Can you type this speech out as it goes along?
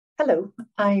Hello,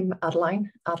 I'm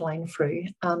Adeline Frew,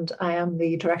 and I am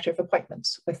the Director of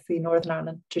Appointments with the Northern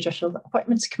Ireland Judicial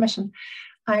Appointments Commission.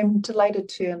 I'm delighted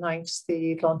to announce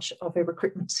the launch of a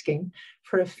recruitment scheme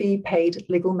for a fee-paid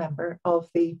legal member of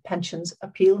the Pensions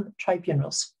Appeal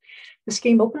Tribunals. The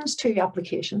scheme opens to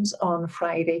applications on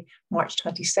Friday, March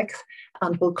 26th,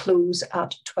 and will close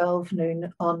at 12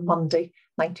 noon on Monday,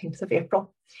 19th of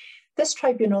April. This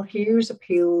tribunal hears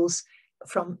appeals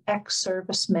from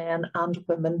ex-servicemen and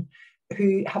women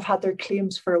who have had their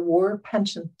claims for a war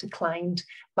pension declined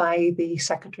by the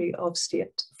Secretary of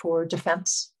State for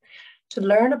Defence. To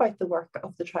learn about the work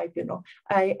of the tribunal,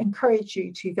 I encourage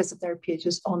you to visit their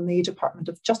pages on the Department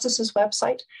of Justice's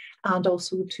website and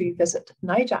also to visit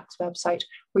NIJAC's website,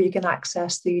 where you can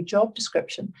access the job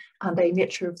description and a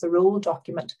nature of the role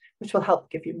document, which will help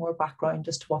give you more background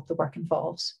as to what the work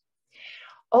involves.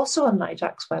 Also on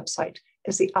NIJAC's website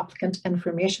is the applicant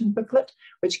information booklet,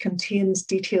 which contains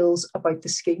details about the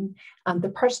scheme, and the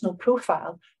personal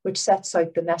profile, which sets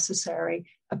out the necessary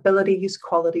abilities,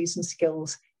 qualities and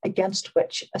skills against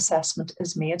which assessment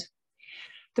is made.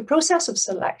 The process of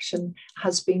selection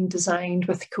has been designed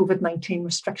with COVID-19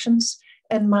 restrictions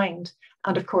in mind,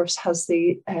 and of course has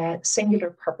the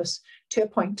singular purpose to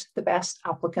appoint the best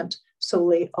applicant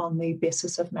solely on the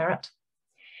basis of merit.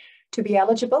 To be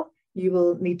eligible, you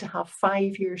will need to have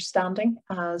 5 years standing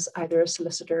as either a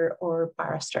solicitor or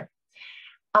barrister.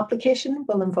 Application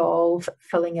will involve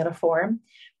filling in a form,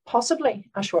 possibly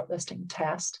a shortlisting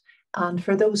test, and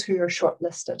for those who are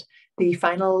shortlisted, the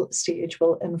final stage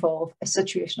will involve a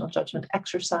situational judgment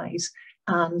exercise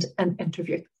and an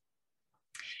interview.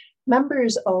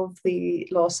 Members of the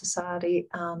Law Society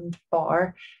and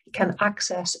Bar can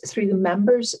access, through the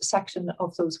members section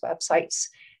of those websites,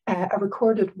 a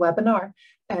recorded webinar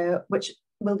which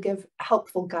will give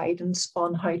helpful guidance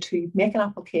on how to make an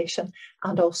application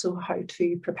and also how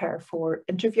to prepare for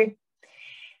interview.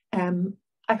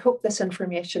 I hope this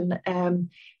information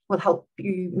will help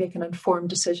you make an informed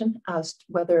decision as to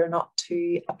whether or not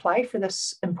to apply for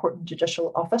this important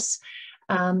judicial office.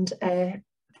 And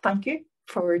thank you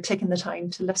for taking the time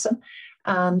to listen.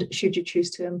 And should you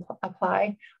choose to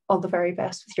apply, all the very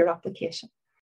best with your application.